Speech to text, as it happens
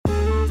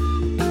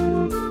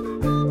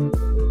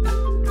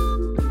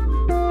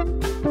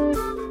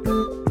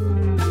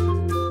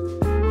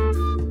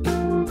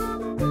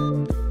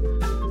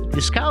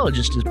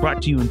Discologist is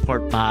brought to you in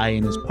part by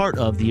and is part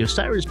of the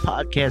Osiris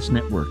Podcast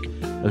Network.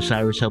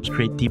 Osiris helps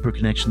create deeper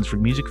connections for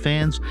music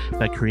fans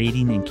by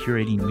creating and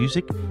curating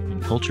music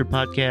and culture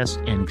podcasts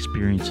and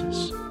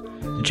experiences.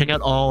 To check out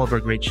all of our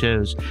great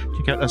shows,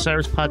 check out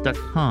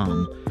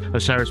osirispod.com.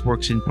 Osiris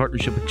works in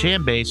partnership with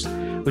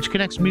Jambase, which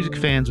connects music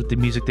fans with the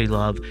music they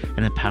love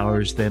and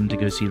empowers them to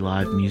go see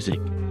live music.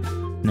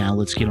 Now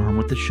let's get on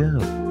with the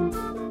show.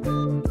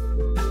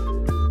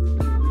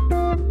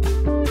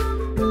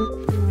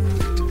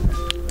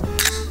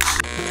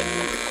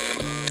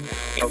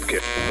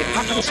 It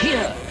happens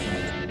here,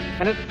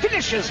 and it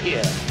finishes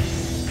here.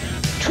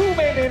 Two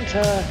men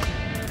enter,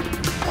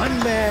 one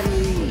man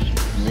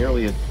leaves.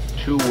 Merely a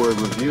two-word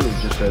review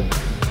just said,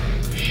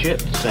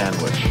 shit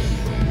sandwich.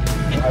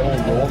 I will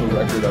roll the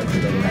record up to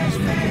the next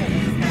one.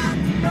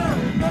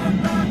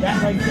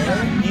 That right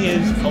there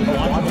is a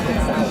logical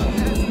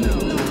fallacy.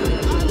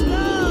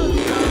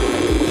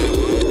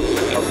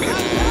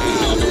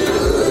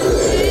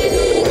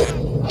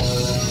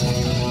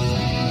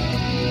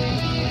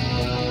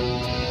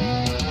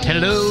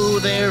 Hello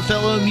there,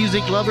 fellow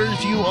music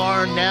lovers. You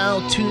are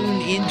now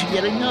tuned into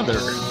yet another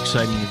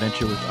exciting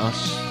adventure with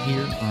us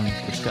here on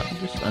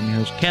Discologist. I'm your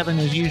host, Kevin,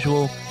 as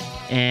usual,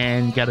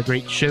 and got a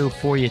great show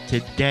for you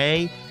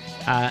today.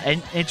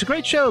 And it's a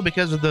great show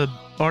because of the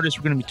artists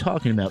we're going to be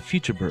talking about,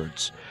 Future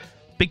Birds.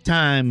 Big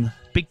time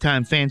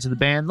fans of the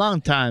band,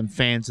 long time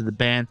fans of the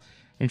band.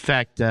 In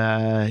fact,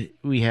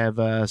 we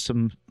have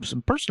some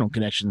personal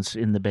connections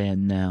in the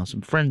band now. Some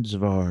friends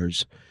of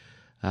ours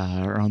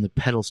are on the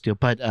pedal steel,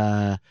 but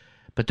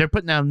they're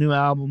putting out a new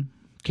album.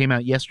 Came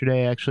out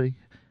yesterday, actually,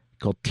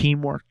 called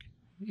Teamwork.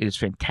 It is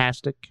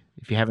fantastic.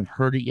 If you haven't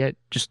heard it yet,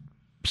 just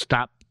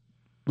stop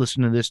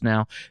listening to this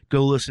now.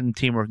 Go listen to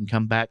Teamwork and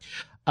come back.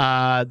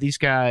 These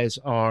guys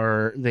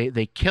are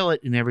they kill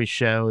it in every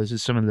show. This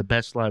is some of the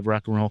best live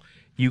rock and roll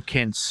you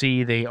can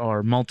see. They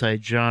are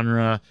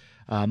multi-genre,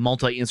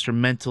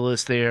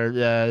 multi-instrumentalists.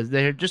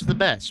 They're just the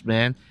best,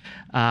 man.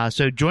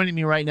 So joining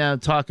me right now to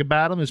talk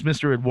about them is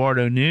Mr.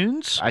 Eduardo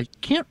Nunes. I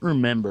can't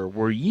remember.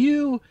 Were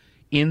you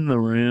in the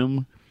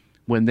room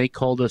when they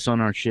called us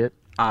on our shit?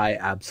 I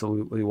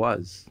absolutely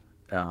was.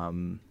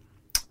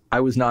 I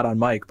was not on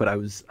mic, but I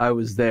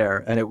was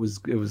there, and it was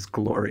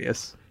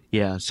glorious.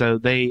 Yeah, so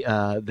they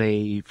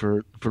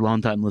for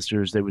longtime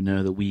listeners, they would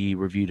know that we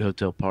reviewed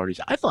Hotel Parties.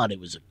 I thought it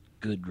was a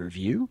good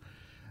review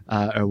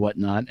or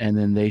whatnot, and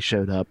then they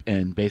showed up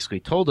and basically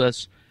told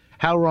us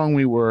how wrong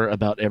we were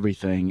about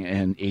everything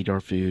and ate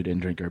our food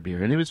and drank our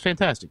beer. And it was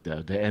fantastic,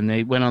 though. And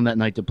they went on that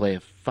night to play a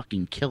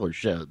fucking killer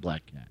show at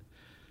Black Cat.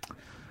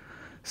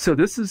 So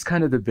this is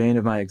kind of the bane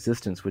of my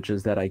existence, which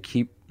is that I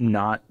keep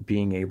not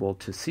being able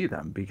to see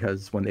them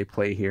because when they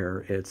play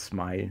here, it was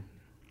my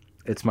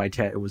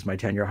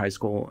 10-year high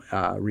school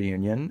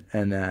reunion,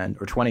 and then,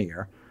 or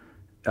 20-year,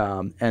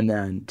 and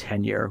then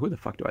 10-year. Who the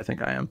fuck do I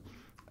think I am?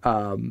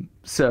 And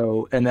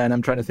then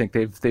I'm trying to think.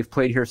 They've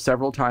played here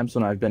several times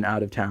when I've been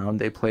out of town.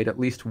 They played at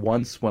least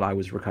once when I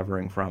was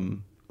recovering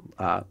from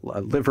a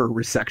liver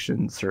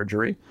resection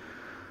surgery.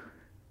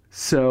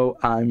 So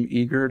I'm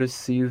eager to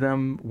see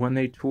them when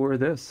they tour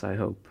this, I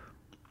hope.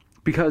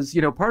 Because,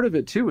 part of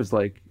it, too, is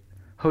like,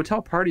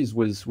 Hotel Parties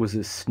was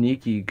a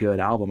sneaky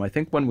good album. I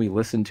think when we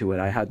listened to it,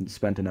 I hadn't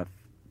spent enough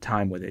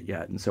time with it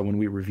yet. And so when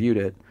we reviewed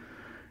it,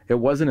 it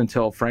wasn't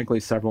until, frankly,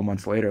 several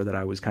months later that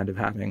I was kind of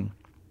having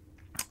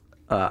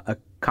a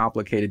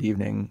complicated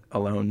evening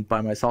alone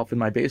by myself in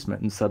my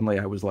basement. And suddenly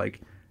I was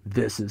like,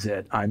 this is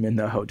it. I'm in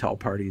the Hotel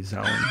Party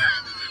zone.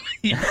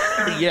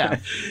 Yeah.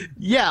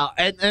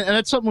 And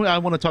that's something I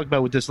want to talk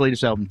about with this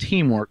latest album,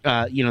 Teamwork.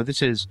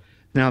 This is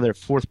now their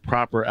fourth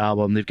proper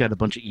album. They've got a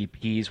bunch of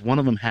EPs. One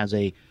of them has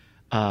a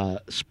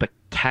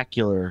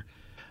spectacular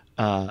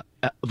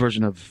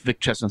version of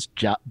Vic Chestnut's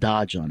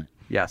Dodge on it.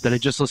 Yes. That I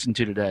just listened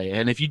to today.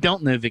 And if you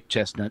don't know Vic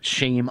Chestnut,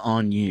 shame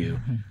on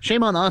you.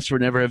 Shame on us for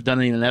never have done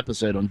an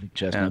episode on Vic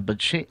Chestnut. Yeah.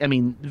 But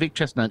Vic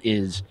Chestnut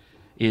is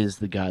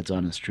the God's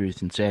honest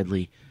truth, and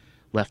sadly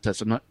left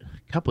us a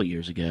couple of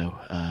years ago.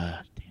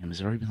 Has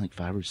it already been like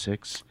 5 or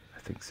 6? I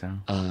think so.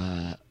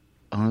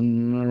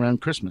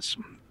 Around Christmas.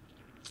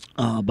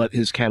 But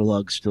his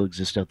catalog still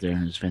exists out there,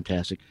 and it's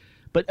fantastic.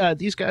 But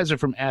these guys are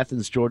from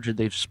Athens, Georgia.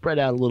 They've spread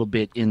out a little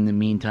bit in the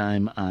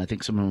meantime. I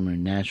think some of them are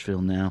in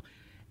Nashville now.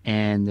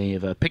 And they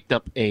have picked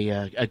up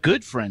a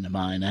good friend of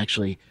mine,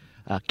 actually,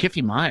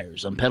 Kiffy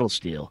Myers on pedal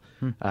steel.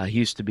 He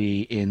used to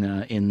be in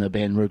the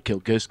band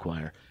Roadkill Ghost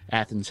Choir.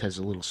 Athens has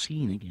a little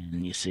scene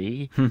again, you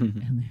see.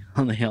 And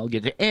they all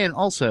get to, and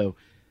also,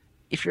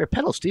 if you're a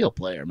pedal steel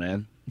player,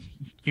 man,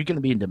 you're going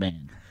to be in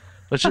demand.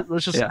 Let's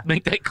just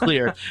make that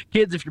clear,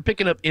 kids. If you're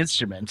picking up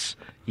instruments,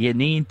 you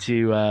need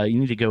to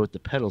go with the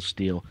pedal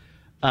steel.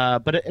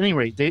 But at any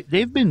rate,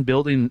 they've been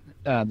building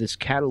this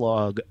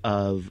catalog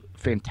of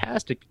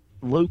fantastic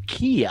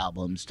low-key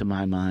albums, to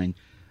my mind,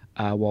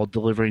 while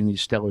delivering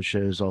these stellar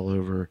shows all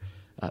over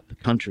the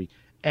country.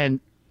 And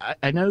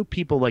I know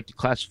people like to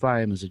classify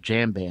them as a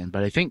jam band,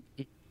 but I think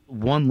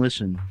one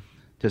listen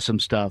to some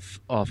stuff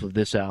off of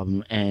this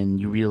album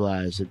and you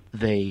realize that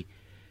they,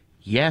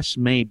 yes,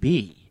 may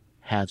be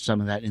have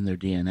some of that in their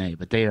DNA,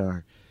 but they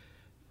are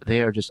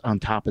just on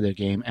top of their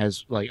game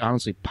as, like,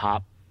 honestly,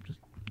 pop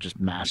just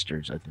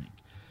masters, I think.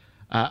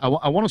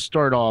 I want to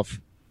start off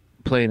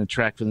playing a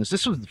track from this.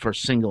 This was the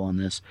first single on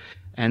this,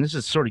 and this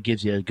is sort of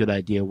gives you a good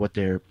idea what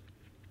they're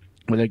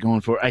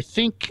going for. I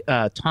think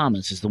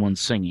Thomas is the one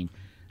singing.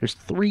 There's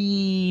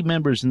 3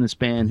 members in this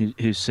band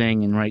who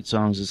sing and write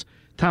songs. Is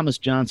Thomas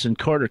Johnson,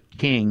 Carter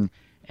King,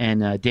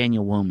 and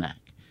Daniel Womack.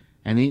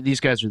 And these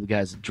guys are the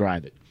guys that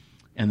drive it.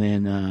 And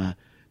then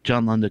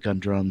John Lundick on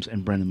drums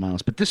and Brendan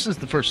Miles. But this is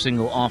the first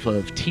single off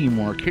of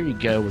Teamwork. Here you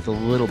go with a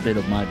little bit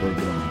of My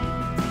Broken Arm.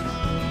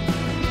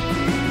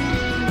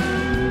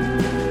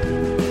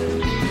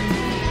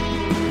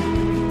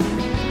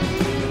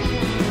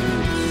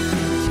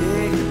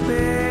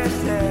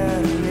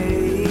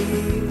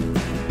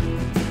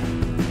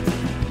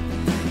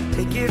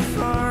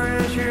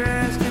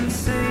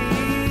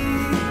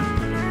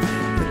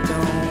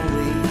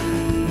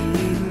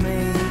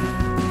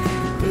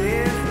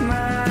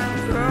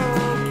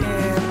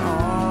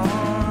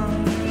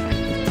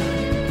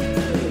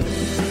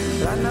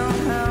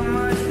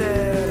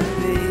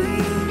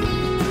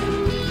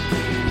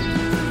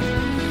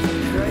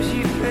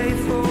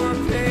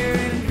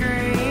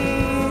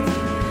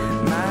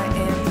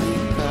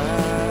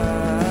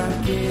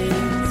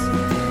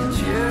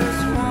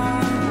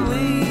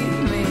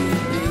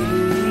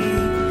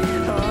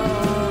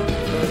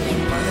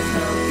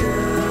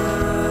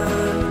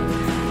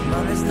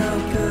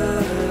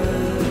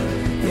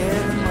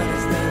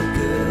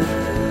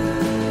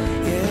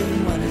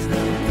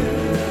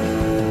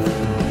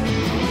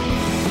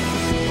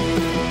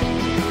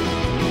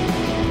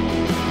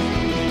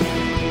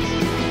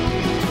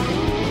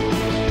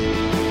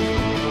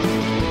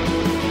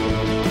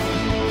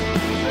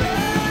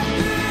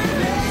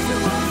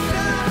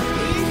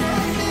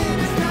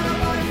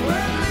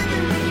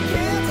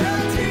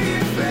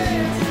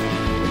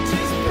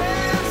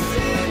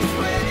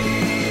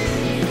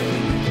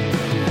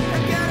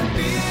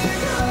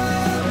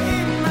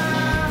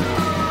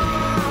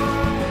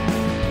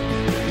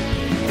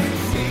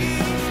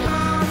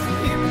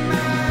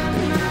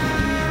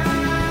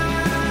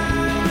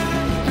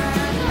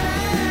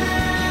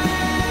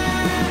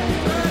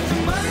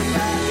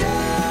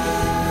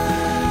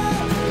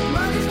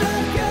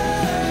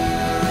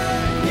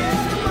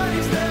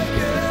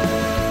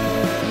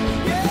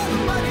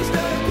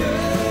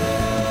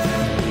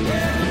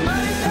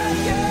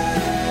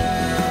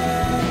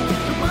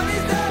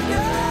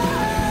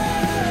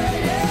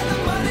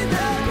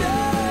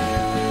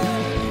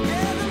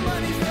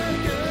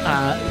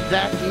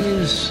 That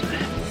is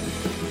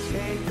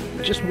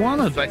just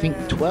one of, I think,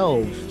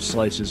 12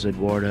 slices,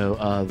 Eduardo,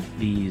 of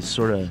these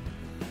sort of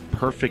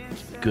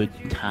perfect good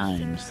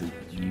times that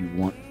you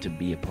want to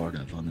be a part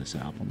of on this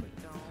album.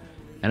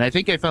 And I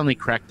think I finally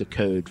cracked the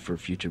code for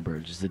Future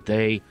Birds, is that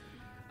they,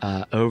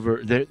 I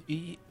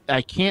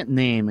can't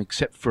name,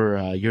 except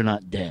for You're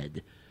Not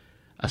Dead,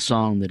 a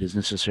song that is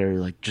necessarily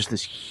like just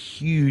this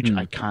huge,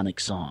 iconic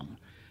song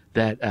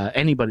that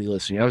anybody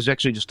listening, I was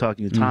actually just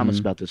talking to Thomas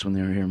about this when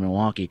they were here in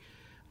Milwaukee.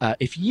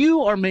 If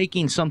you are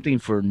making something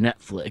for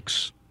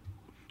Netflix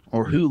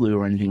or Hulu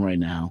or anything right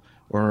now,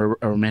 or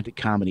a romantic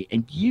comedy,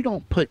 and you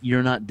don't put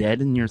You're Not Dead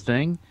in your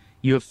thing,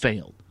 you have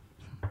failed.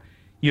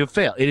 You have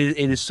failed. It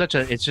is such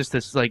a, it's just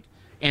this like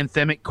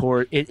anthemic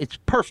chord. It's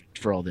perfect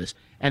for all this.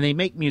 And they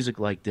make music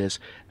like this,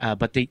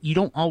 but you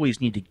don't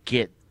always need to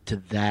get to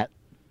that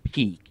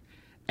peak.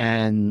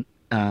 And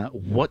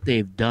what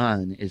they've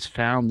done is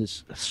found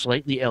this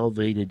slightly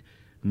elevated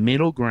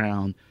middle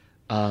ground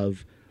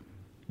of,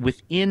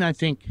 within, I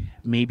think,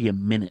 maybe a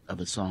minute of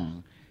a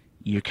song,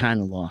 you're kind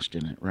of lost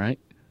in it, right?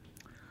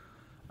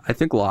 I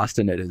think lost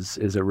in it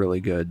is a really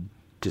good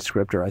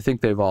descriptor. I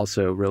think they've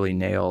also really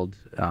nailed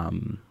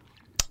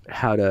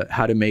how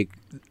to make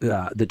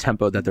the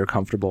tempo that they're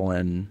comfortable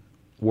in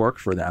work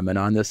for them. And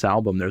on this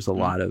album, there's a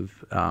lot of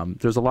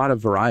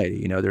variety.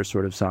 You know, there's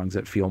sort of songs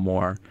that feel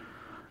more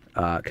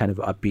kind of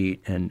upbeat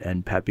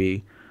and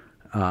peppy.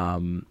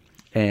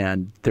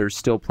 And there's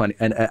still plenty.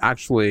 And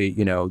actually,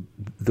 you know,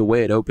 the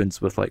way it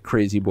opens with like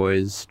Crazy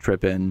Boys,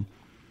 Trippin',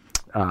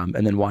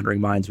 and then Wandering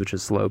Minds, which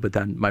is slow, but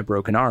then My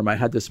Broken Arm, I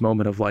had this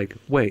moment of like,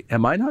 wait,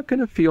 am I not going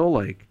to feel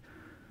like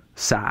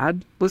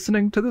sad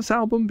listening to this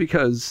album?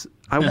 Because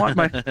I want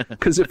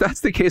because if that's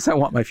the case, I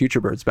want my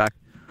Future Birds back.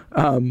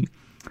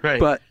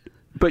 Right.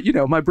 But you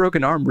know, My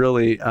Broken Arm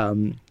really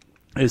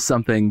is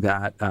something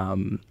that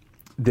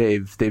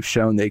they've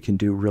shown they can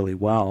do really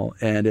well,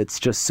 and it's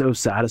just so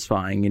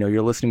satisfying. You know,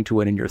 you're listening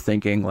to it and you're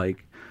thinking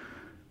like,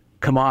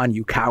 come on,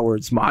 you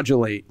cowards,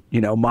 modulate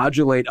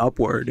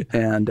upward.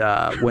 And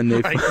when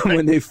they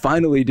when they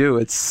finally do,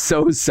 it's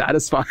so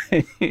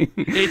satisfying.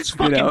 It's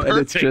fucking perfect. And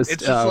it's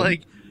just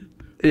like,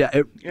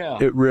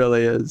 it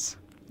really is.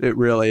 It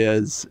really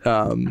is.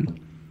 You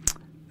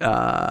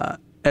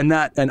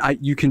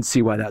can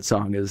see why that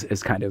song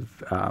is kind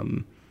of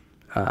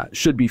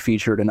should be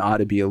featured and ought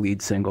to be a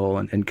lead single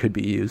and could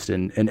be used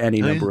in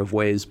any number of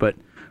ways. But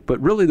But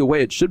really the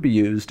way it should be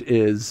used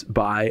is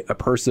by a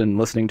person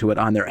listening to it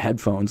on their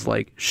headphones,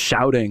 like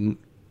shouting,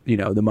 you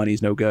know, the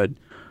money's no good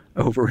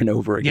over and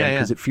over again,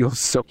 because it feels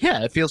so...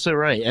 Yeah, it feels so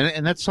right.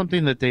 And that's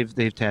something that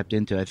they've tapped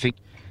into. I think,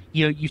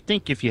 you know, you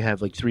think if you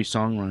have like 3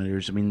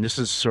 songwriters, I mean, this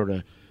is sort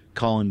of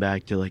calling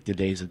back to like the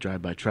days of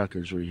Drive-By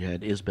Truckers where you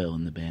had Isbell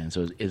in the band.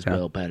 So it was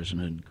Isbell, Patterson,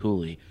 Hood, and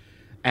Cooley.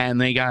 And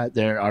they got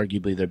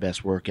arguably their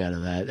best work out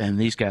of that. And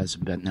these guys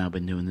have now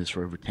been doing this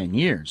for over 10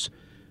 years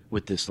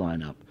with this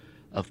lineup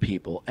of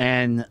people.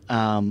 And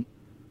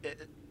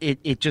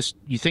it just,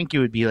 you think it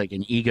would be like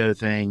an ego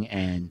thing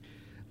and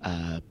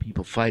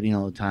people fighting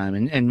all the time.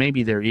 And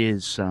maybe there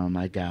is some,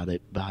 I doubt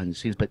it, behind the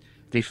scenes. But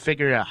they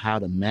figured out how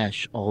to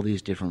mesh all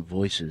these different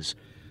voices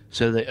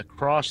so that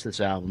across this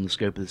album, the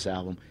scope of this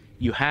album,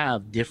 you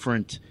have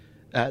different...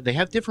 they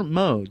have different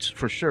modes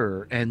for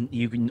sure, and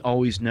you can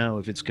always know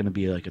if it's going to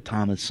be like a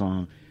Thomas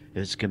song,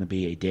 if it's going to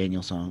be a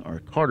Daniel song or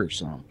a Carter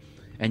song,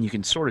 and you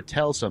can sort of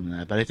tell some of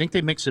that. But I think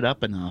they mix it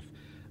up enough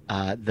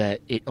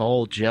that it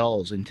all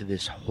gels into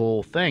this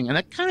whole thing, and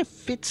that kind of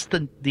fits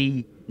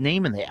the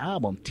name of the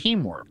album,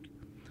 Teamwork.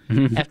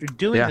 After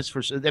doing this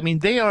for, I mean,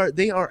 they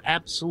are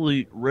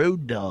absolute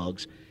road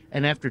dogs,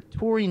 and after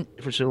touring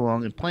for so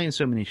long and playing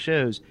so many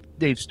shows,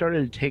 they've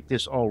started to take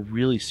this all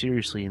really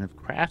seriously and have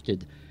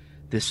crafted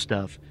this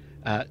stuff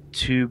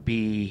to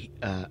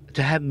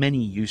have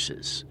many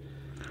uses.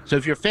 So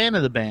if you're a fan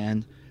of the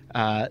band,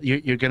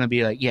 you're going to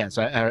be like, yes,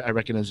 I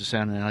recognize the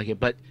sound and I like it.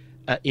 But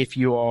if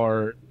you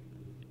are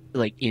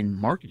like in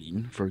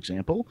marketing, for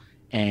example,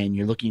 and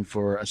you're looking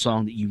for a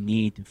song that you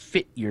need to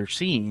fit your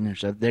scene or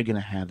so, they're going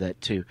to have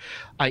that too.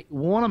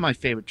 One of my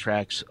favorite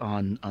tracks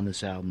on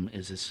this album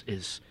is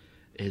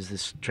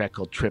this track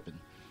called Trippin'.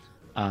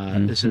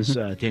 This is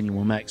Daniel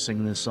Womack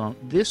singing this song.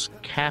 This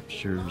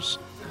captures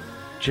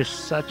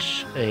just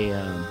such a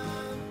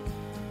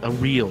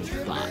real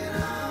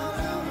vibe.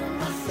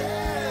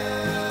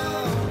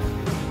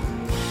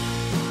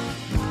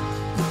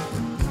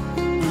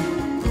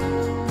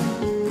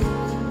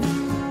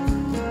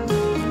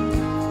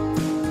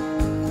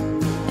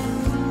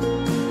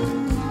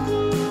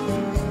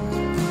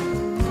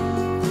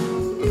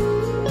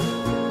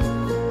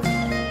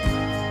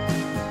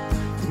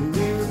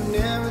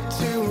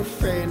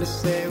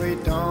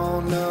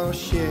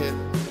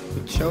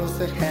 Chose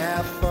to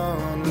have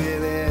fun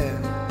with it.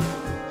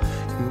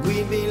 And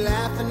we'd be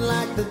laughing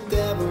like the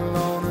devil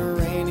on a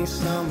rainy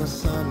summer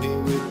Sunday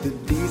with the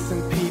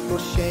decent people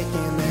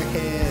shaking their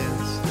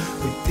heads.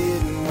 We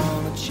didn't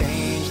want to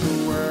change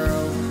the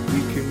world.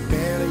 We could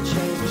barely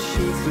change the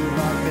sheets of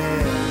our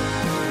bed.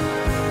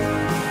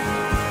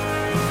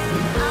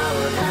 I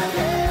would have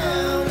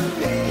held a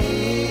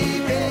baby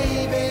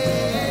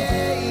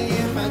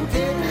if I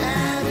didn't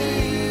have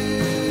you.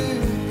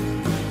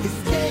 It's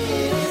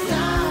taking its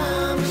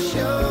time to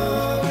show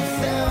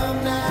itself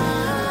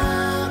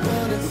now,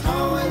 but it's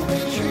always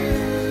been true.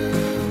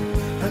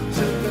 I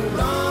took a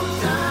long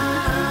time,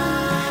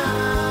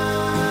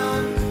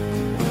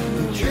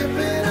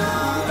 tripping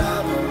all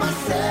over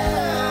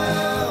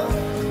myself.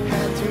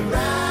 Had to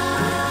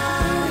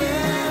ride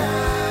it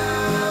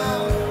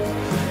out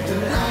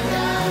till I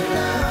got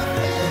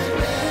nothing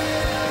left.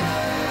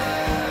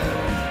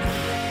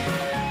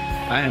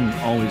 I am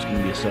always going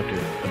to be a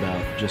sucker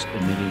about just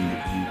admitting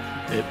that you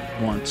at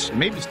once,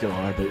 maybe still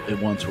are, but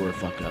at once were a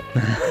fuck up.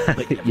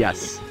 But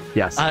Yes.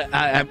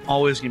 I'm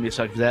always going to be a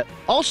sucker for that.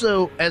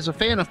 Also, as a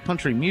fan of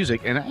country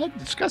music, and I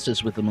discussed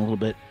this with them a little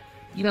bit,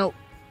 you know,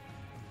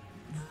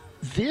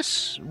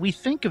 we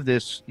think of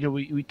this, you know,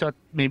 we thought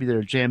maybe they're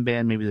a jam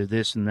band, maybe they're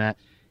this and that.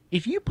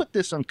 If you put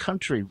this on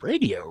country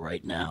radio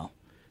right now,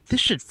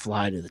 this should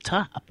fly to the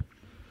top.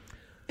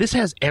 This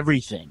has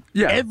everything.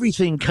 Yeah.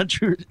 Everything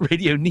country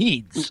radio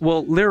needs.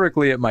 Well,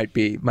 lyrically, it might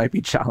be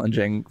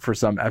challenging for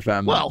some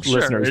FM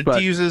listeners, it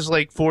but uses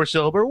like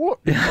 4-syllable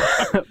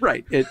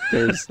right.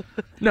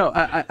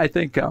 I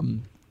think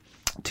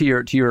to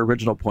your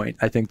original point,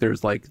 I think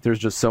there's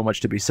just so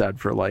much to be said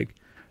for like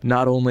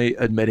not only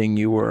admitting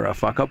you were a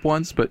fuck up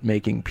once, but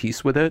making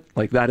peace with it.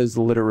 Like that's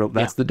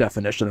the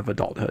definition of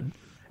adulthood,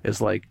 is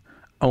like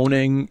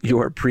owning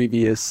your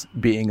previous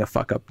being a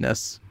fuck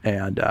upness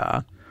and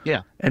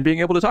being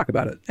able to talk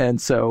about it. And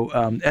so,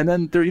 and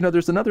then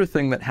there's another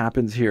thing that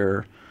happens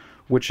here,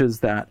 which is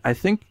that I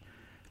think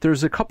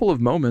there's a couple of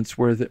moments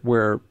where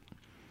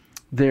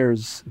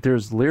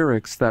there's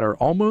lyrics that are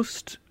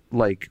almost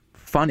like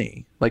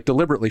funny, like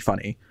deliberately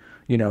funny,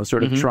 you know,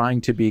 sort of trying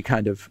to be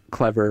kind of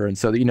clever. And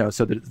so,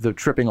 so the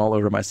tripping all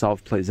over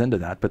myself plays into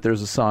that. But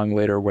there's a song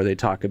later where they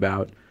talk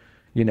about,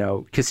 you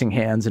know, kissing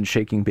hands and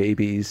shaking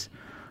babies.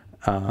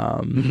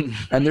 And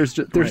there's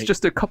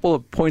just a couple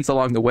of points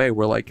along the way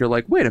where you're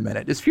like, wait a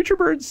minute, is Future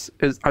Birds,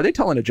 are they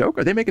telling a joke?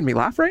 Are they making me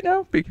laugh right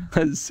now?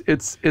 Because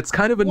it's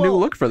kind of a new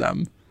look for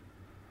them.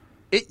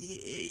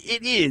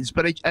 It is,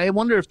 but I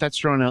wonder if that's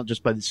thrown out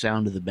just by the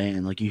sound of the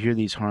band. Like you hear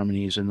these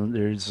harmonies and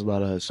there's a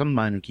lot of some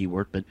minor key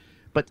work,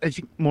 but I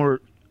think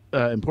more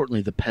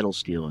importantly, the pedal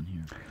steel in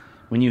here.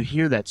 when you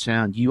hear that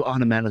sound, you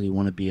automatically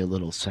want to be a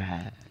little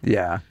sad.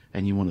 Yeah.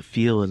 And you want to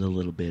feel it a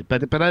little bit.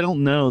 But I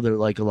don't know that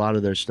like a lot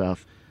of their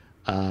stuff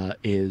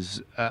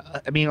is.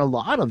 I mean, a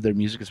lot of their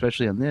music,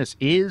 especially on this,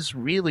 is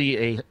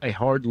really a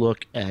hard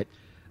look at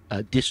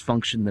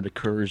dysfunction that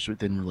occurs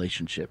within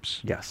relationships.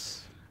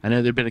 Yes. I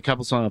know there've been a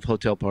couple songs of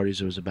Hotel Parties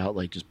that was about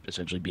like just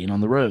essentially being on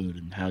the road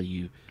and how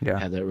you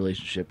have that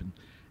relationship,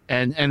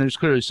 and there's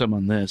clearly some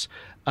on this,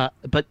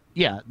 but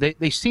yeah,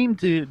 they seem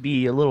to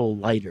be a little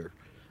lighter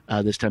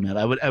this time out.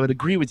 I would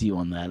agree with you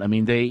on that. I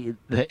mean, they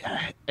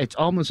it's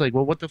almost like,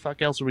 well, what the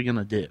fuck else are we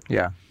gonna do?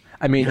 Yeah.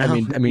 I mean,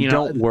 You know,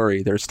 don't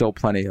worry. There's still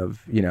plenty of,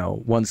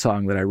 one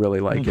song that I really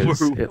like is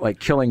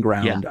like Killing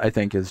Ground. I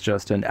think is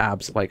just an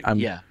I'm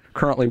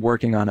currently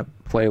working on a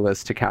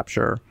playlist to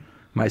capture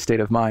my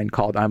state of mind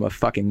called "I'm a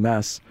Fucking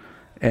Mess,"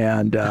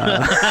 and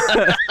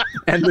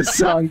and the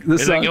song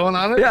Is that going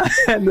on it? Yeah,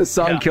 and the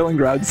song "Killing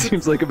Ground"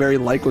 seems like a very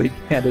likely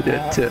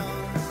candidate to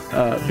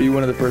be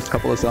one of the first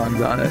couple of songs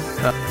on it.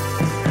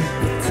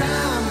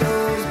 Time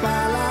goes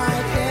by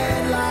like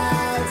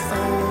headlights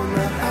on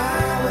the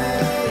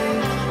highway.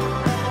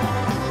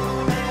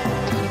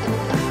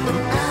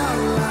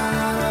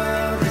 Outline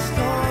of the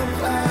storm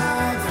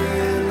clouds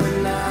in the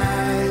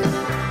night.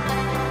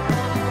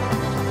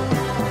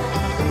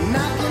 And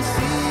I can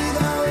see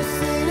those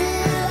city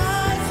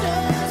lights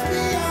just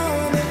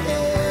beyond the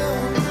hill.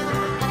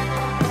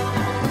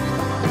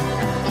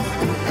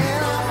 And I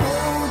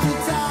hold you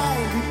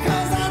tight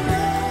because I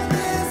know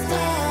this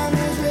time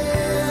is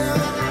real.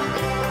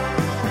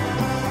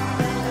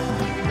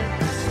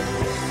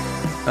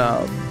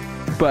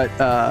 But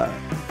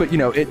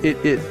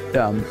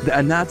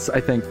and that's I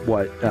think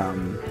what I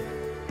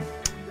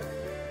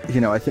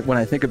think when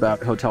I think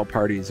about Hotel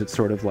Parties, it's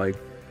sort of like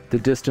the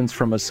distance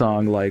from a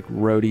song like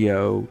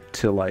Rodeo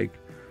to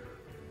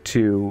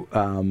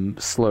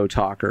Slow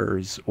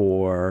Talkers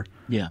or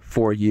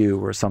For You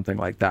or something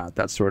like that.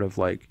 That's sort of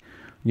like,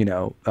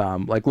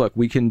 like, look,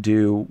 we can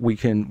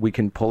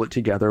pull it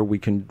together. We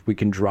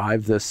can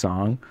drive this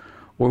song,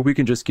 or we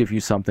can just give you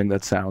something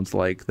that sounds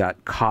like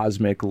that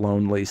cosmic,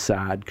 lonely,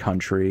 sad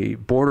country,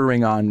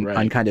 bordering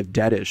on kind of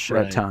deadish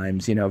at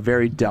times,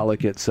 very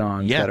delicate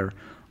songs that are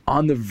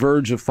on the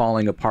verge of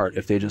falling apart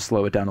if they just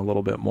slow it down a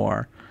little bit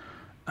more.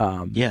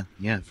 Yeah,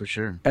 for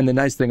sure. And the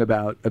nice thing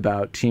about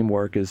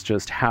Teamwork is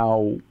just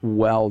how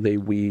well they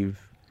weave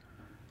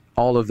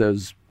all of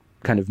those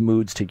kind of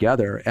moods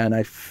together. And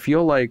I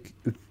feel like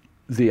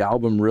the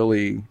album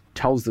really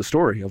tells the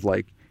story of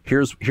like,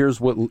 here's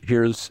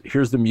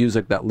the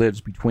music that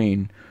lives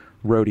between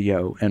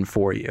Rodeo and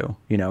For You.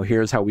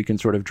 Here's how we can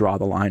sort of draw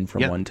the line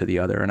from one to the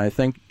other. And I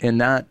think in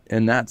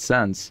that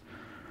sense,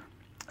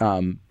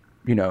 even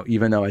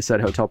though I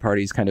said Hotel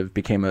Parties kind of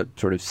became a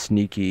sort of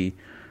sneaky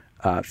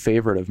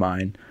favorite of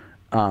mine,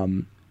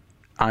 I'm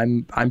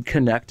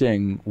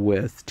connecting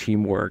with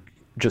Teamwork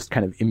just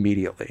kind of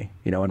immediately,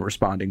 and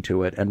responding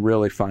to it and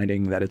really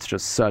finding that it's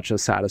just such a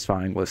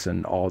satisfying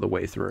listen all the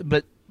way through.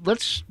 But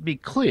let's be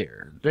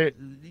clear,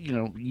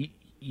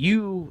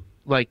 you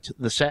liked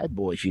the Sad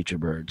Boy Future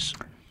Birds.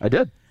 I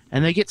did.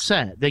 And they get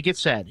sad. They get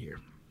sad here.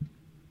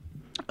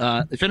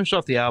 They finished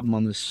off the album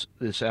on this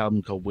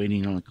album called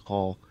Waiting on a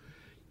Call.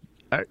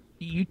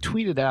 You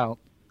tweeted out,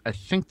 I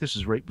think this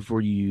is right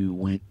before you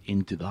went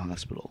into the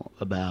hospital,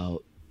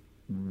 about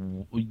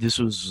this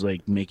was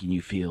like making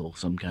you feel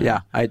some kind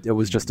of... it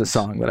was just a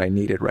song that I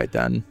needed right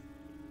then.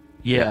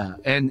 Yeah.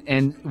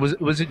 And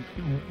was it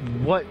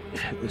what...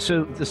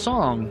 So the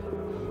song...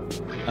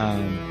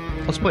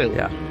 let's play it.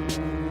 Yeah.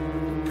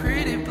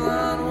 Pretty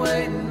blonde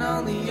waiting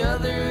on the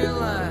other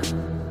line.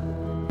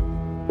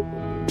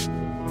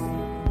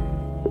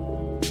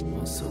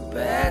 Well, so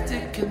bad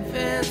to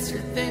convince her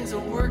things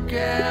will work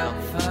out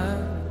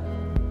fine.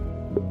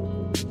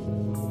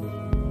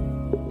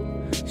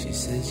 She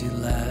says your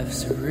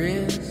life's a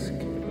risk.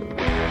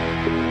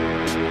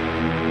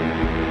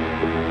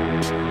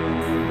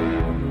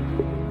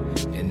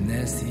 And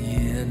that's the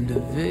end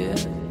of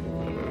it.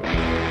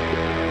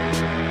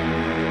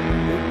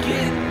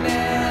 Getting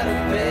out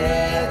of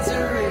bed's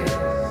a risk.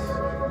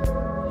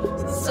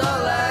 That's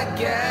all I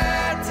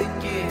got to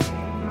give.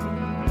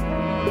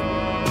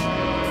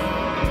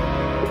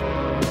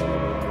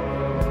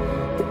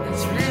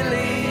 That's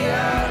really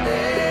all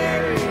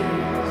there is.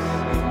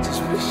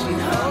 Just wish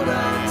you'd hold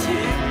on to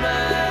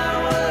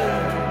my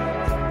word.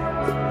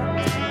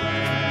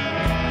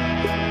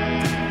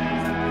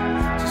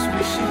 Just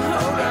wish you'd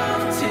hold on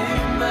to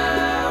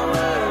my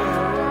word.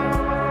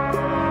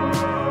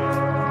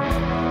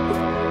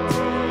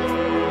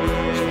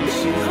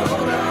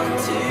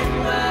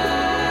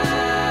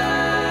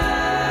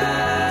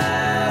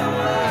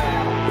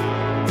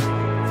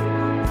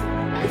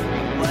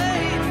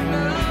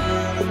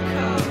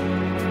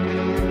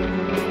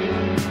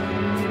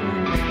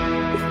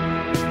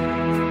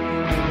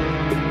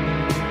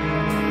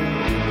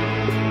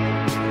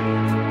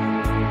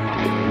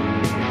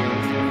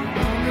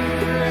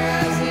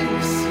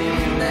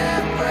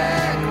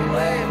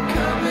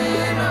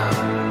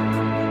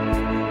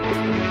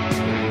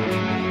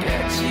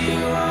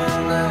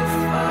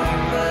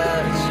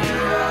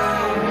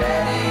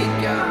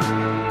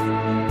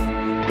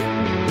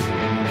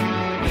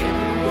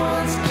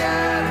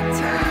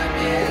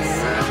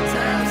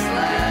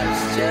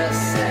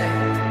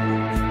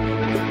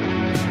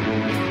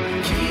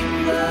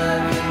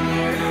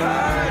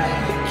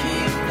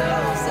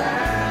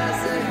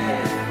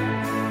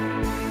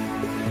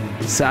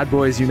 Sad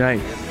Boys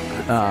Unite.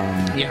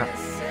 Yeah.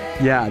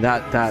 Yeah,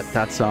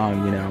 that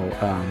song,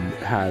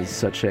 has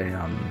such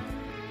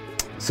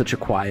a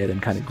quiet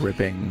and kind of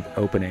gripping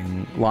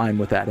opening line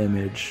with that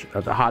image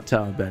of the hot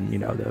tub and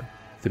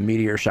the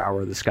meteor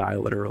shower, the sky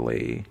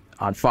literally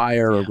on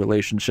fire, a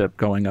relationship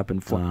going up in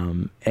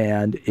flame,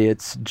 and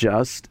it's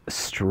just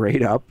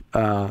straight up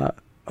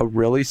a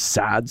really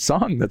sad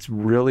song that's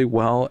really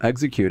well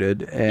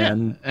executed,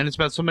 and it's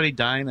about somebody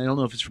dying. I don't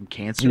know if it's from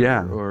cancer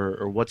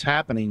or what's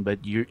happening, but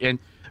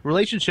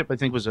relationship, I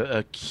think, was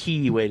a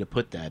key way to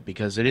put that,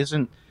 because it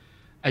isn't.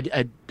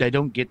 I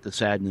don't get the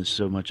sadness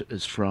so much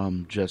as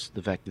from just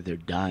the fact that they're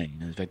dying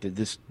and the fact that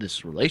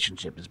this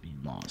relationship is being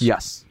lost.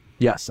 Yes,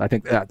 I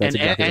think that's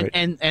exactly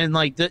right. And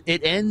like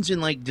it ends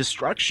in like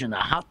destruction, a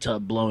hot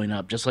tub blowing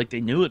up, just like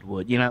they knew it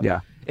would.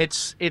 Yeah.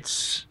 It's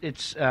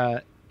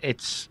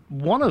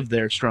one of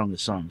their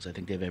strongest songs I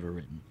think they've ever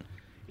written.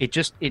 It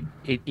just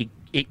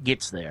it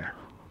gets there.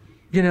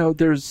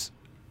 There's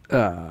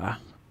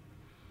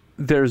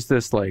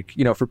this, like,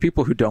 for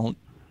people who don't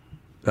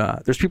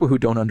there's people who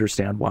don't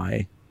understand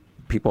why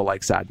people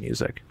like sad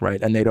music,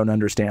 right? And they don't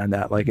understand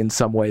that, like, in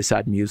some way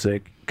sad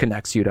music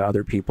connects you to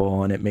other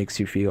people and it makes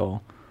you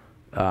feel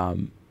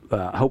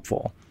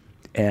hopeful.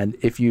 And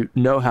if you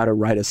know how to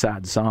write a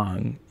sad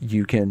song,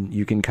 you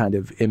can kind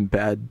of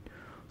embed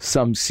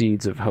some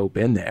seeds of hope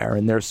in there,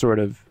 and they're sort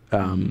of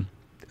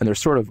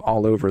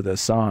all over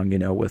this song,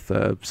 with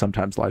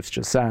sometimes life's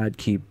just sad,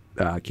 keep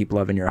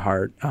love in your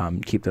heart,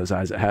 keep those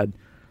eyes ahead.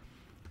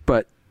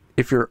 But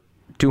if you're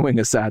doing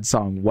a sad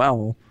song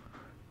well,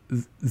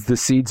 the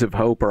seeds of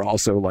hope are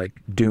also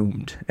like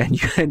doomed,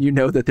 and you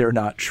know that they're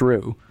not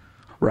true,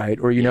 right?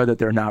 Or you know that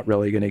they're not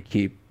really going to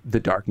keep the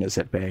darkness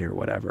at bay or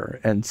whatever.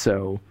 And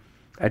so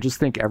I just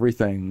think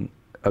everything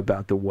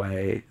about the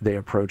way they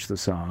approach the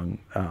song,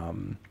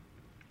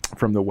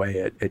 from the way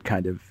it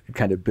kind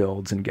of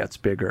builds and gets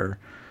bigger,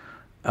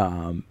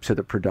 to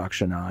the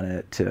production on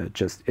it, to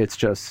it's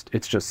just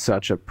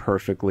such a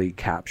perfectly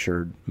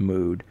captured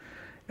mood.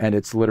 And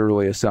it's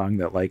literally a song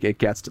that, like, it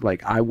gets to,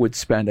 like, I would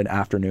spend an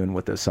afternoon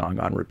with this song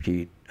on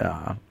repeat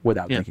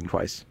without thinking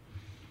twice.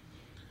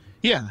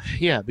 Yeah,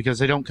 because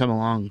they don't come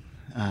along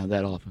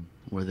that often.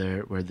 Where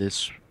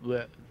this,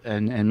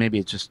 and maybe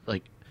it's just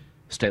like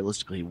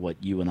stylistically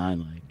what you and I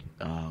like.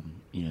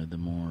 The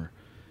more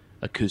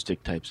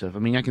acoustic type stuff. I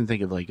mean, I can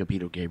think of like a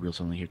Peter Gabriel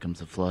song, like Here Comes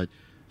the Flood,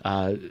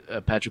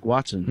 Patrick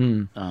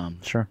Watson.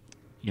 Sure.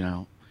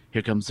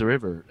 Here Comes the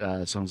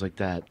River, songs like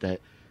that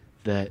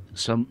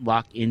some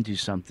lock into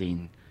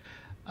something,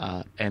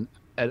 and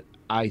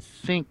I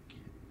think,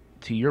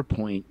 to your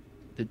point,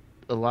 that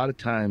a lot of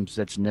times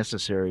that's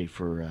necessary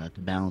for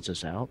to balance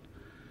us out.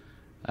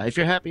 If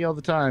you're happy all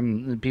the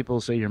time, people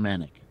say you're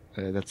manic.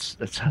 That's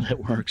how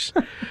that works.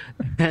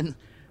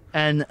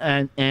 and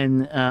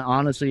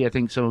honestly, I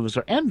think some of us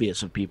are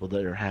envious of people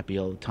that are happy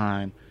all the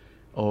time,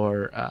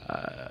 or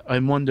I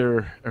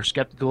wonder, are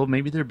skeptical.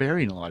 Maybe they're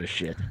burying a lot of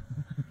shit.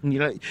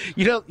 You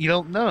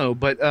don't know,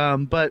 but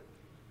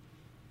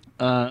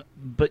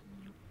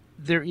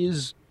there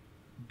is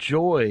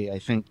joy, I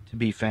think, to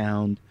be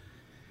found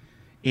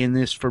in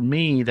this. For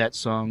me, that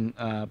song,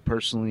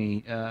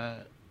 personally,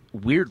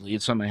 weirdly,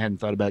 it's something I hadn't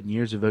thought about in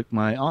years.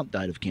 My aunt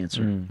died of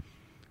cancer, and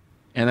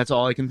that's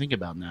all I can think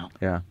about now.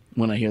 Yeah.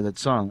 When I hear that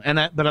song,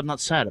 but I'm not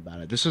sad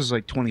about it. This is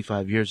like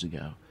 25 years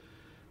ago,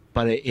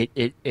 but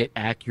it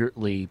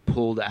accurately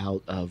pulled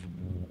out of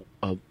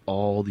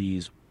all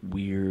these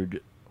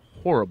weird,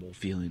 horrible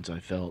feelings I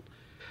felt,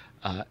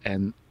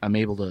 and I'm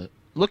able to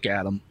look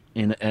at them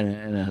in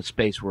a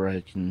space where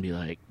I can be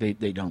like, they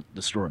don't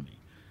destroy me.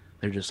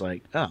 They're just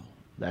like, oh,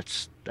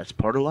 that's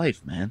part of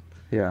life, man.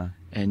 Yeah.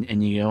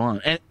 And you go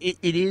on. And it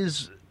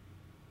is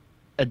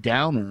a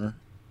downer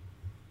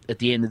at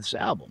the end of this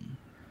album.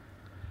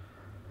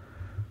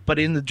 But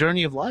in the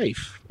journey of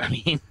life, I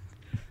mean,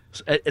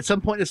 at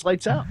some point it's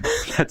lights out.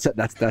 That's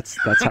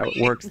how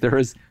it works. There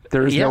is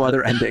no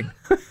other ending.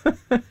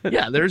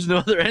 Yeah, there's no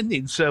other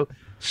ending. So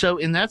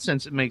in that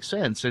sense, it makes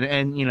sense.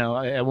 And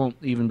I won't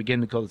even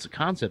begin to call this a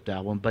concept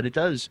album, but it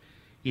does,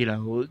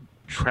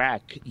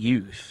 track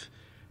youth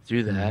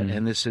through that.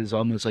 And this is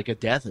almost like a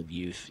death of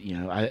youth.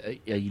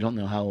 You don't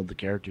know how old the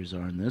characters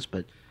are in this,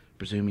 but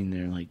presuming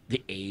they're like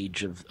the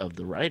age of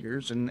the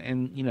writers, and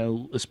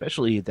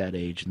especially at that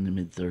age in the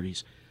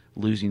mid-30s,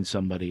 losing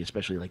somebody,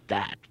 especially like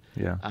that,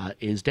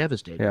 is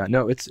devastating. Yeah,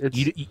 no, it's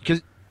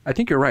because I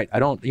think you're right. I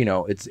don't,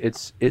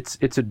 it's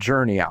a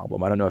journey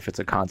album. I don't know if it's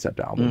a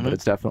concept album, but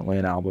it's definitely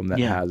an album that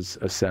has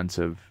a sense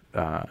of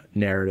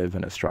narrative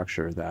and a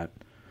structure that,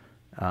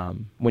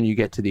 when you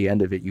get to the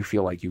end of it, you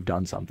feel like you've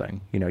done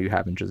something. You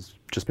haven't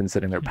just been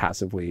sitting there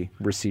passively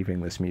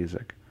receiving this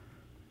music.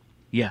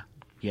 Yeah.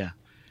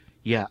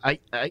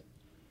 It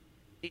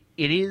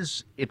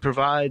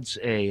provides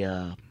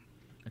a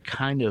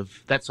kind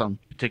of, that song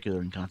in particular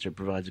in concert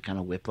provides a kind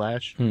of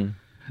whiplash to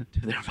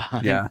their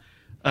vibe. Yeah.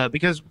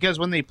 Because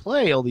when they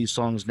play all these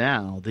songs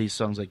now, these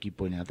songs, like you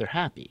point out, they're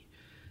happy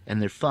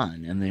and they're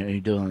fun and they're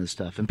doing this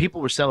stuff. And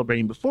people were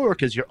celebrating before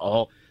because you're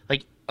all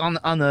like on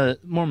the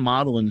more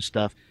modern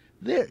stuff.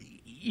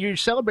 you're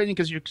celebrating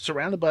because you're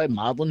surrounded by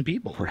maudlin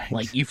people. Right.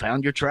 Like you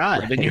found your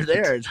tribe and you're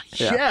there. It's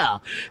like, Yeah.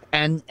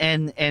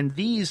 And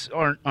these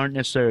aren't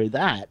necessarily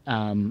that.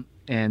 And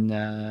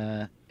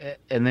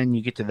then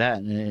you get to that,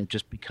 and it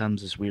just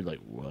becomes this weird, like,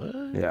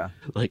 what? Yeah.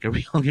 Like, are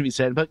we all gonna be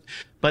sad? But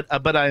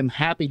I'm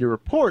happy to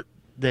report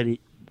that it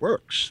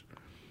works,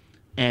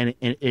 and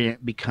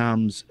it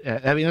becomes.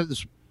 I mean,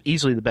 it's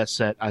easily the best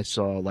set I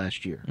saw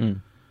last year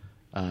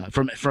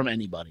from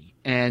anybody,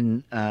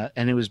 and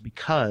it was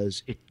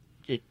because it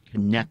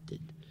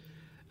connected.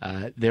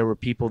 There were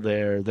people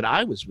there that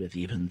I was with,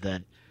 even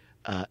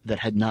that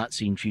had not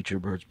seen Future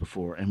Birds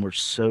before, and were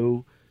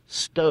so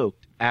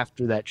stoked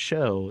after that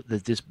show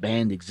that this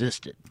band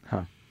existed.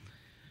 Huh.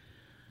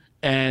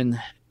 And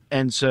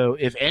so,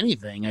 if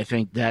anything, I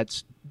think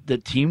that's the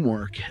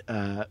teamwork.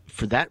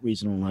 For that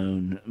reason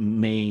alone,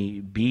 may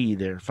be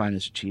their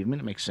finest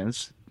achievement. It makes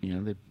sense,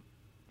 you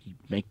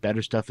make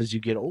better stuff as you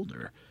get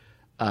older.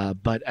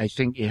 But I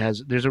think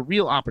there's a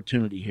real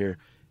opportunity here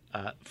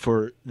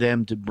for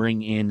them to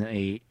bring in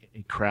a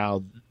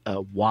crowd,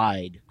 a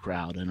wide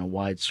crowd, and a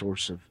wide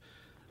source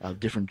of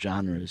different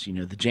genres.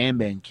 The jam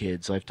band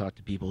kids, I've talked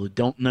to people who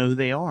don't know who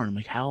they are. I'm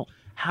like,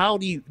 how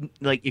do you,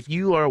 like, if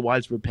you are a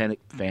Widespread Panic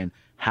fan,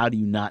 how do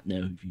you not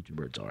know who Future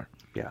Birds are?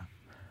 Yeah.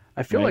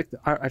 I feel Right.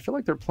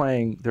 like they're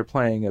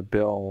playing a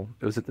bill.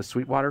 It was at the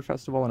Sweetwater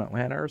Festival in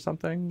Atlanta or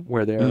something,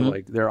 where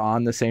they're they're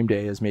on the same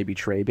day as maybe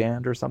Trey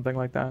Band or something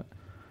like that.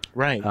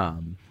 Right.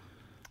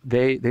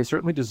 They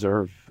certainly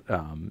deserve.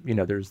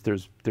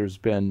 There's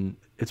been,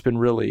 it's been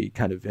really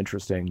kind of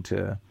interesting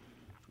to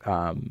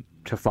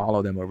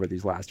follow them over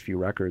these last few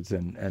records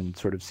and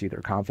sort of see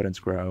their confidence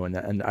grow.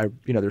 And I,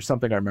 there's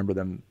something I remember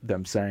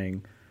them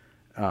saying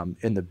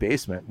in the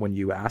basement when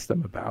you asked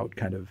them about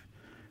kind of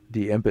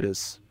the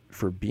impetus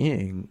for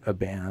being a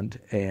band,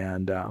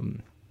 and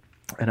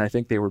I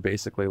think they were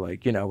basically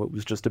like, it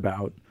was just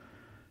about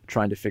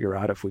trying to figure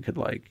out if we could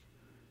like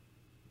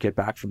get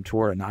back from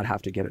tour and not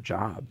have to get a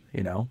job,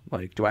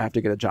 like, do I have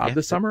to get a job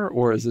this summer,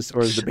 or is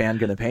the band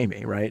going to pay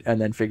me, right? And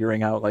then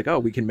figuring out like, oh,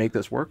 we can make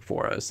this work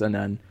for us. And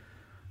then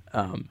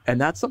and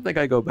that's something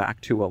I go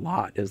back to a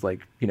lot, is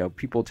like,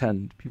 people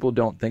assume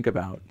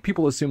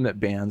that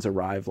bands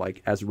arrive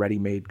like as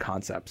ready-made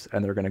concepts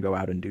and they're going to go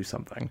out and do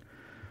something,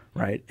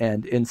 right?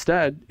 And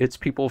instead it's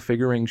people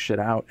figuring shit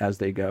out as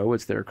they go.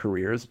 It's their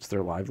careers, it's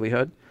their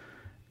livelihood,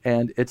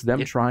 and it's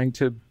them trying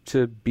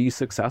to be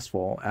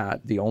successful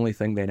at the only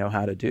thing they know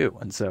how to do.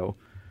 And so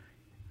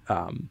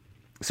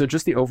so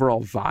just the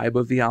overall vibe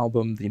of the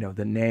album,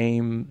 the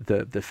name,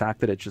 the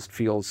fact that it just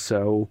feels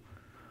so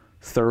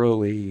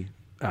thoroughly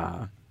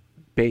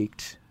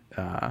baked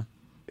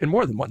in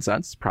more than one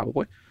sense,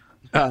 probably.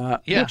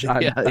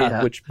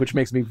 Which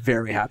makes me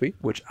very happy.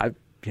 Which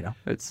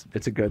it's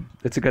a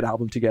good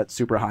album to get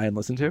super high and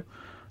listen to.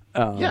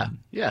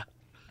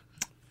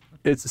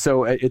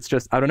 It's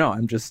just, I don't know.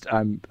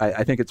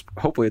 I think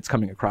hopefully it's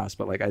coming across,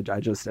 but like I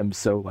just am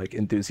so like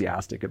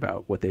enthusiastic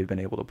about what they've been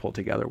able to pull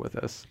together with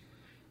this.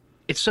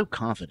 It's so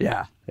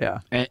confident. Yeah.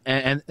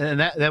 And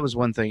that was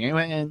one thing. And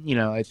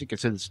I think I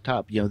said this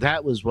top.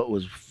 That was what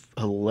was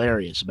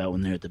hilarious about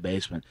when they're at the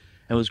basement.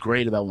 And was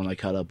great about when I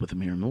caught up with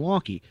them here in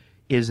Milwaukee,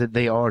 is that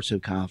they are so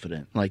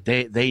confident. Like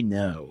they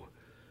know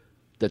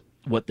that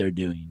what they're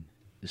doing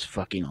is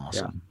fucking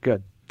awesome. Yeah.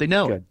 Good. They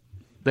know Good.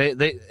 it.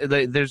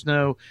 They there's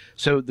no.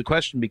 So the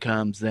question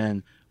becomes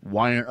then,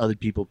 why aren't other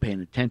people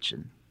paying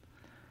attention?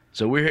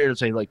 So we're here to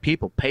say, like,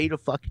 people pay to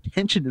fuck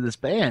attention to this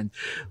band,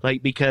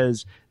 like,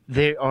 because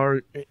they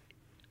are.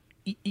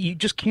 You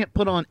just can't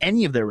put on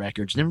any of their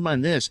records, never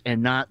mind this,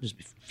 and not just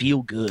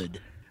feel good.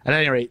 At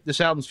any rate,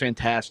 this album's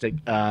fantastic.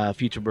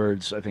 Future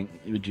Birds, I think,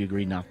 would you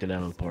agree, knocked it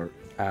out of the park?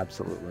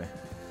 Absolutely.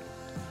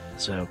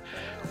 So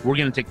we're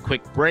going to take a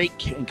quick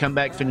break and come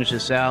back, finish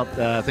this out.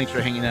 Thanks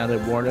for hanging out,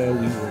 Eduardo.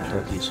 We will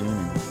talk to you soon,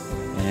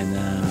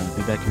 and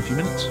be back in a few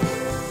minutes.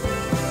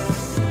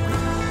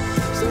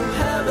 So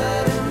how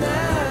about it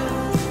now?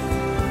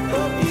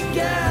 Hope you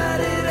got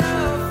it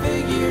all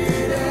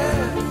figured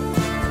out.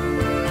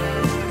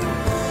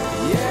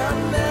 Yeah, I'm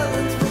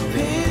melons for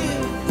pity,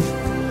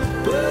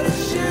 but it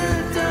sure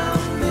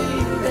don't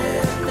mean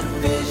that the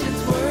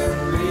visions weren't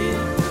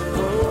real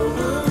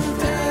over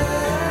time.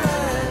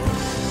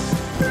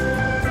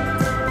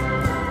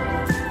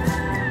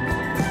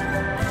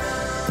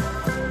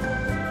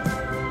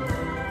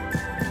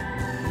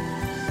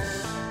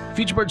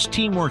 Future Birds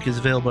Teamwork is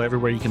available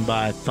everywhere you can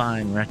buy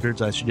fine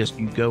records. I suggest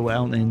you go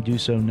out and do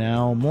so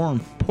now. More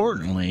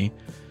importantly,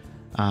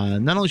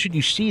 not only should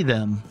you see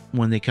them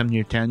when they come to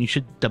your town, you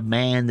should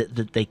demand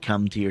that they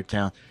come to your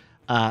town.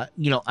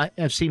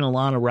 I've seen a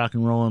lot of rock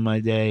and roll in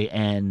my day,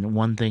 and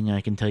one thing I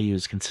can tell you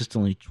is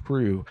consistently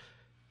true.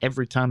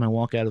 Every time I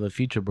walk out of a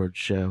Future Birds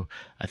show,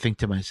 I think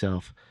to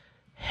myself,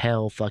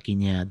 hell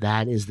fucking yeah,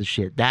 that is the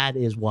shit. That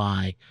is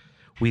why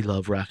we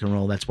love rock and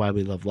roll. That's why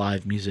we love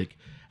live music.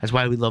 That's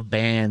why we love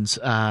bands.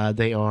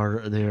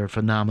 They're a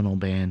phenomenal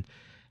band,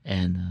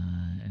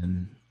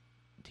 and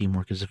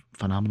Teamwork is a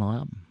phenomenal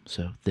album.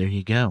 So there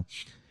you go.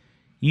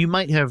 You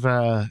might have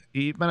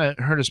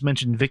heard us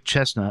mention Vic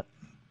Chestnut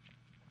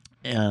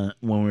when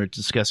we were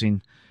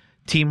discussing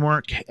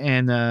teamwork,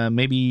 and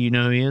maybe you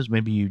know who he is,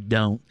 maybe you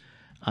don't.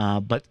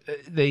 But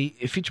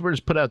Future Birds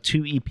put out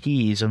 2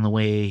 EPs on the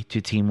way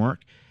to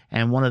Teamwork,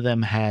 and one of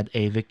them had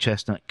a Vic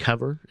Chestnut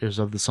cover. It was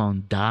of the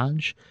song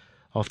Dodge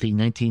off the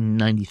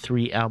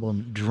 1993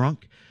 album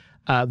Drunk.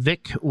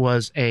 Vic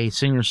was a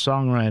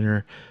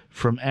singer-songwriter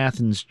from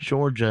Athens,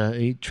 Georgia.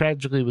 He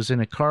tragically was in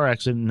a car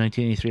accident in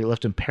 1983 that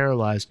left him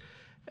paralyzed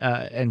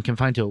and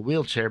confined to a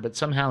wheelchair, but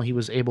somehow he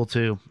was able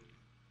to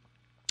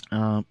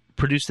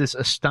produce this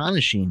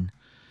astonishing,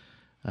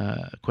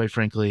 quite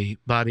frankly,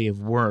 body of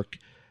work,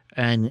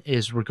 and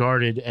is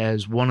regarded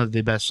as one of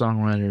the best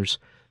songwriters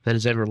that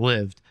has ever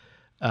lived.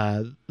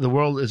 The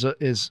world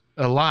is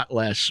a lot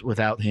less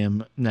without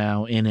him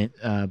now in it,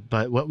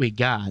 but what we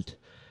got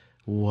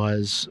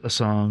was a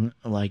song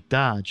like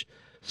Dodge.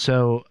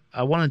 So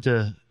I wanted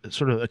to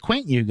sort of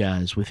acquaint you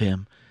guys with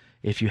him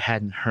if you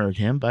hadn't heard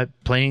him by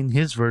playing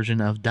his version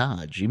of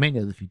Dodge. You may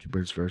know the Future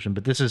Birds version,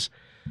 but this is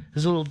a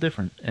little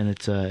different, and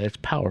it's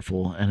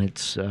powerful, and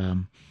it's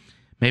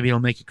maybe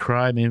it'll make you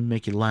cry, maybe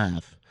make you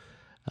laugh.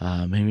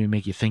 Maybe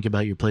make you think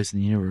about your place in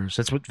the universe.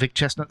 That's what Vic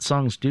Chestnut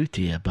songs do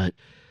to you. But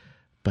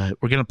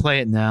we're going to play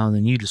it now, and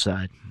then you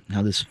decide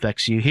how this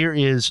affects you. Here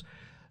is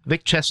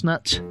Vic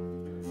Chestnut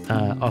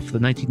off the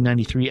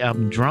 1993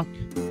 album Drunk,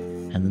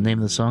 and the name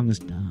of the song is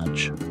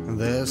Dodge.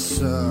 There's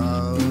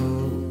so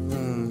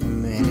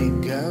many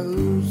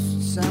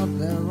ghosts out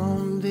there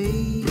on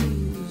these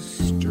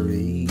streets.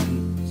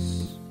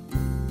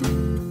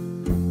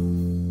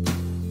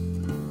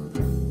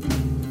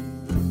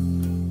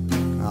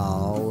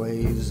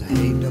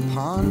 Hate to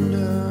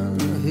ponder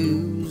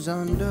who's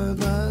under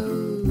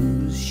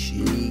those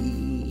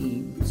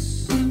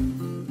sheets.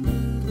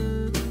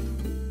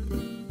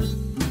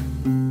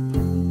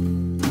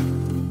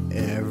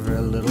 Every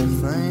little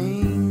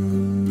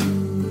thing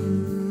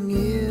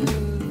is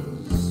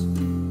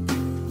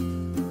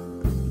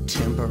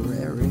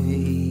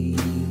temporary.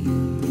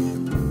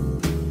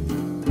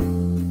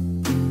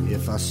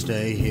 If I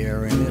stay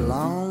here any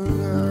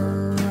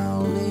longer,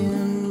 I'll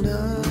end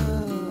up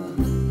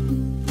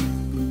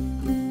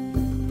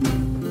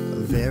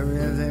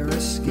very, very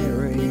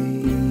scary.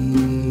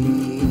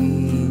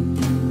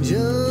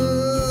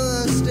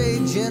 Just a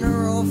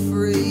general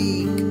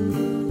freak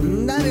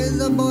that is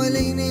a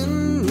boiling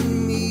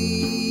in me.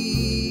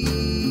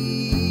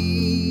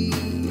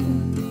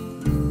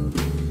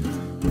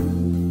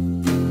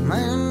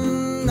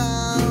 And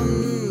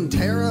I'm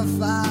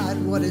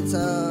terrified what it's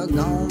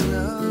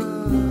gonna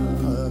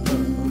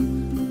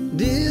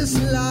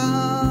dislodge.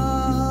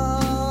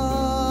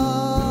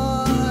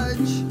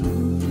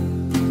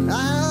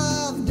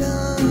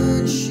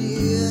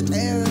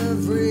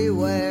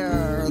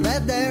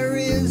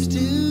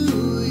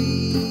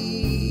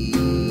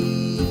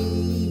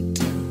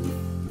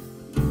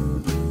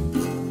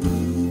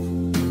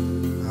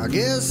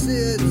 Guess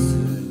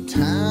it's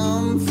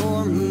time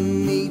for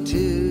me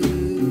to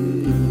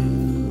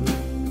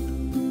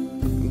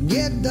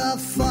get the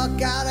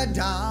fuck out of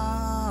Dodge.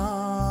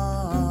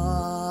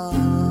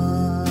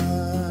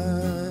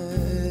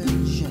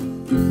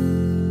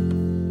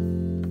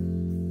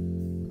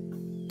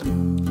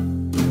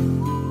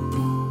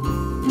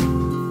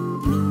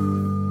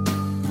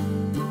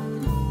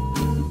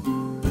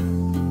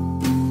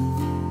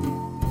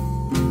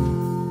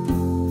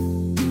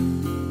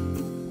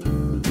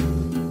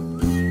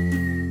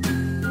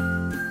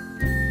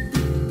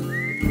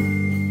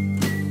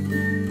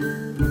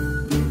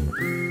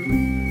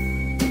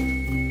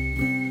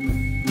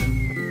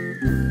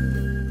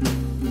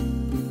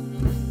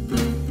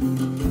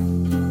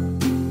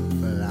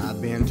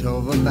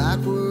 Over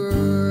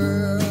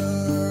backwards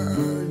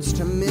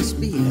to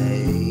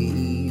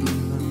misbehave.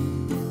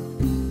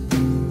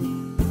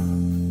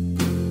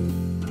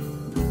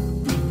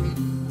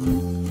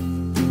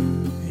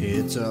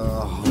 It's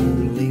a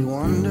holy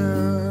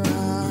wonder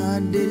I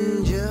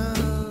didn't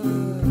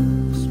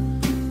just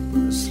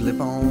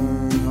slip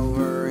on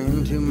over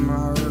into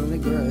my early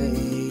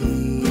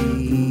grave.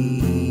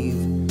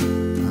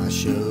 I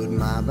showed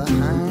my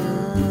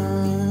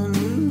behind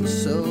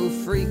so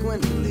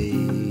frequently.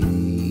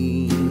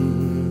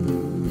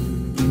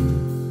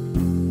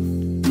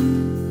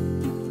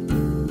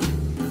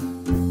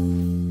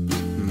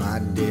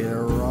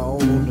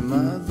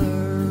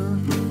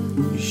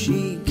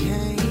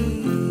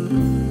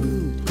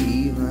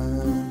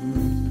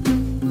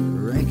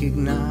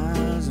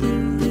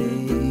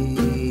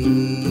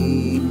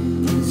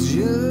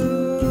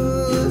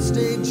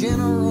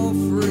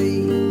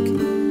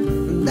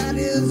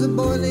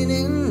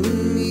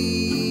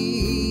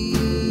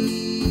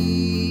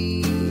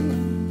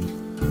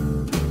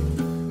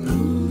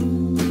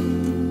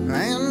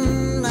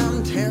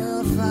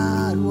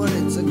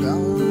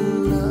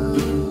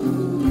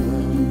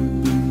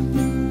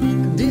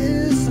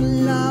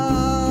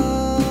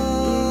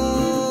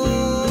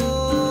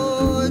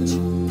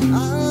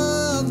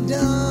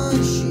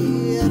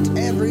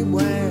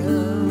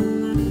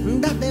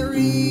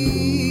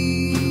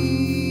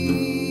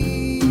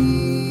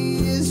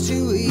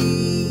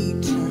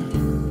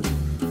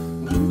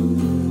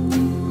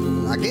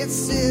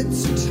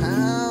 It's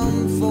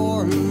time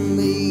for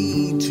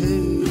me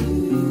to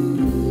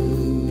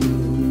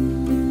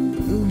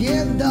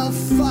get the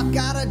fuck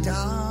out of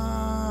Dodge.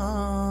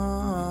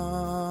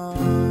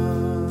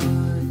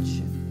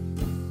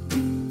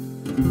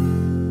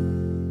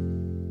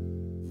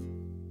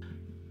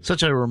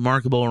 Such a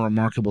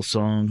remarkable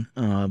song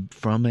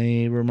from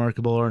a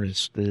remarkable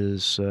artist.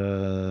 Is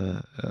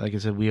like I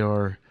said, we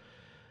are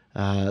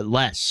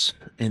less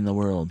in the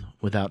world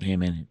without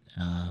him in it.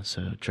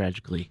 So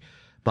tragically,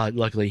 but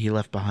luckily he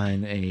left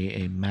behind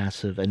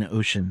an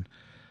ocean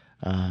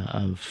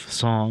of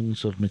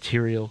songs, of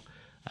material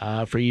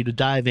for you to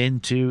dive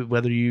into,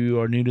 whether you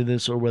are new to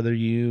this or whether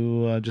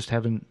you just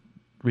haven't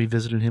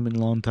revisited him in a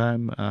long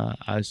time.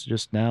 I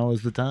suggest now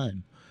is the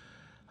time.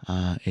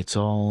 It's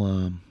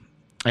all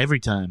every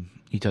time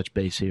you touch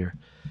base here,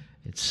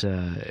 it's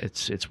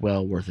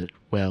well worth it.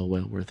 Well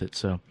worth it.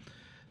 So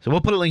we'll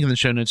put a link in the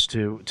show notes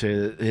to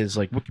his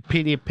like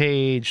Wikipedia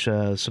page,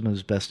 some of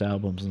his best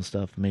albums and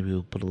stuff. Maybe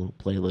we'll put a little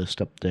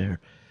playlist up there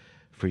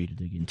for you to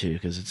dig into,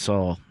 because it's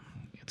all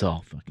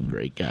fucking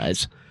great,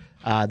 guys.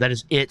 That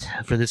is it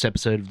for this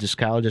episode of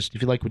Discologist.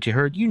 If you like what you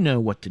heard, you know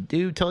what to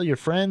do. Tell your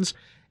friends,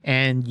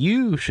 and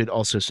you should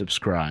also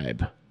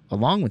subscribe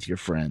along with your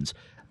friends.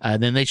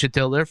 Then they should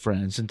tell their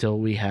friends until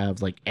we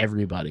have like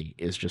everybody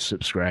is just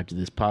subscribed to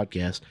this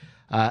podcast.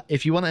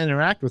 If you want to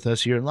interact with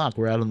us, you're in luck.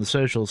 We're out on the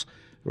socials.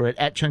 We're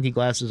at Chunky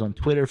Glasses on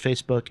Twitter,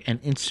 Facebook,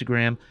 and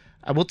Instagram.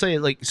 I will tell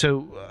you,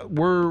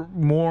 we're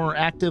more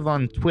active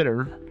on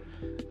Twitter,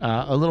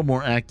 a little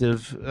more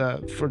active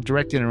for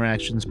direct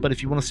interactions. But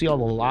if you want to see all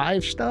the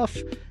live stuff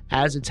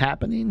as it's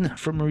happening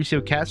from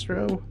Mauricio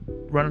Castro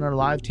running our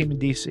live team in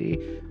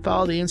DC,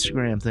 follow the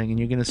Instagram thing, and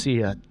you're going to see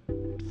a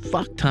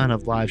fuck ton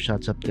of live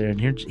shots up there. And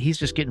he's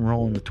just getting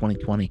rolling with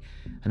 2020.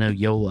 I know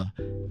Yola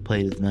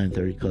played at the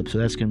 930 Club, so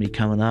that's going to be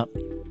coming up.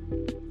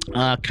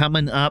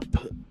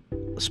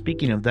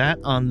 Speaking of that,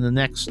 on the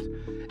next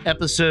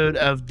episode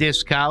of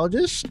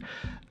Discologist,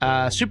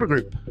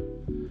 supergroup.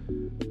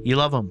 You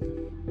love them.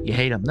 You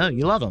hate them. No,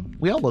 you love them.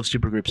 We all love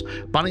supergroups.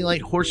 Bonnie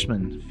Light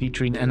Horseman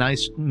featuring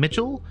Anais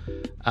Mitchell,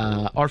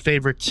 our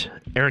favorite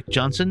Eric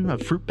Johnson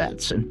of Fruit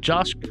Bats, and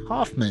Josh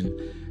Kaufman,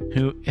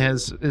 who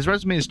his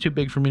resume is too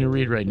big for me to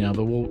read right now,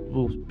 but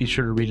we'll be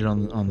sure to read it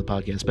on the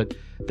podcast. But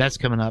that's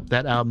coming up.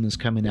 That album is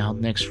coming out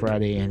next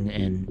Friday, and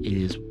it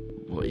is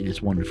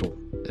wonderful.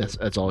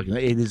 That's all I can.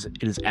 It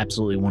is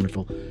absolutely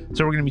wonderful.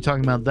 So we're going to be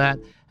talking about that,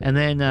 and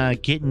then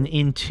getting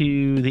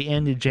into the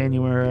end of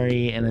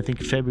January and I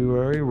think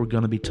February, we're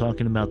going to be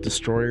talking about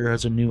Destroyer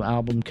has a new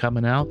album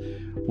coming out.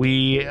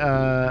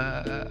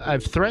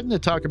 I've threatened to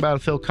talk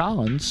about Phil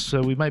Collins,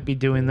 so we might be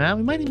doing that.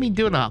 We might even be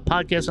doing a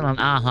podcast on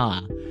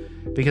Aha,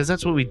 because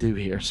that's what we do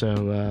here.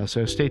 So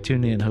stay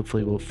tuned in.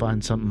 Hopefully we'll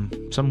find some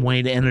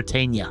way to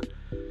entertain you.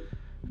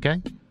 Okay?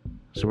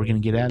 So we're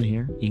going to get out of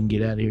here. You can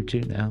get out of here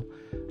too now.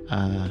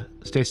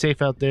 Stay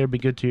safe out there. Be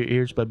good to your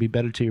ears, but be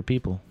better to your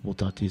people. We'll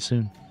talk to you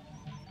soon.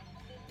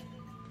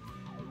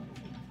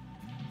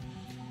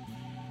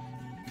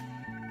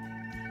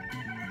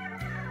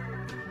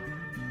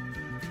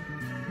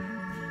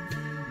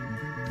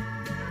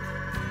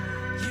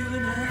 You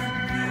and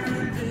I, we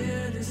were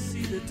there to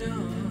see the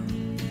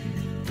dawn.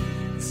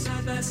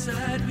 Side by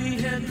side, we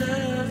had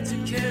love to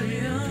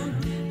carry on.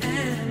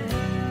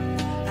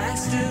 And I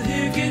still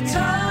hear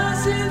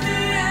guitars in the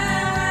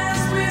air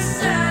as we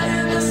sat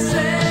in the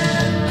sand.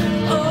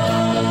 Oh,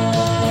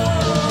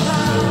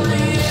 how the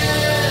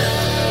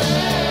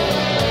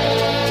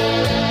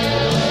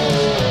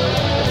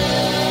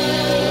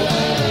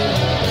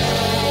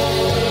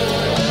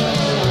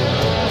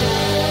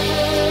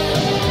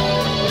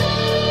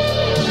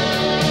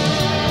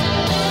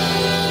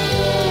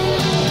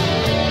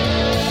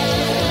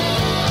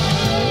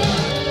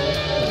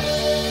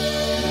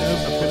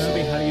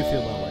Kenobi, how do you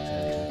feel about Lex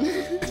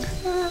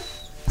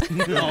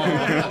Luthor?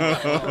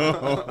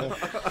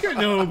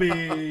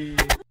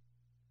 Kenobi.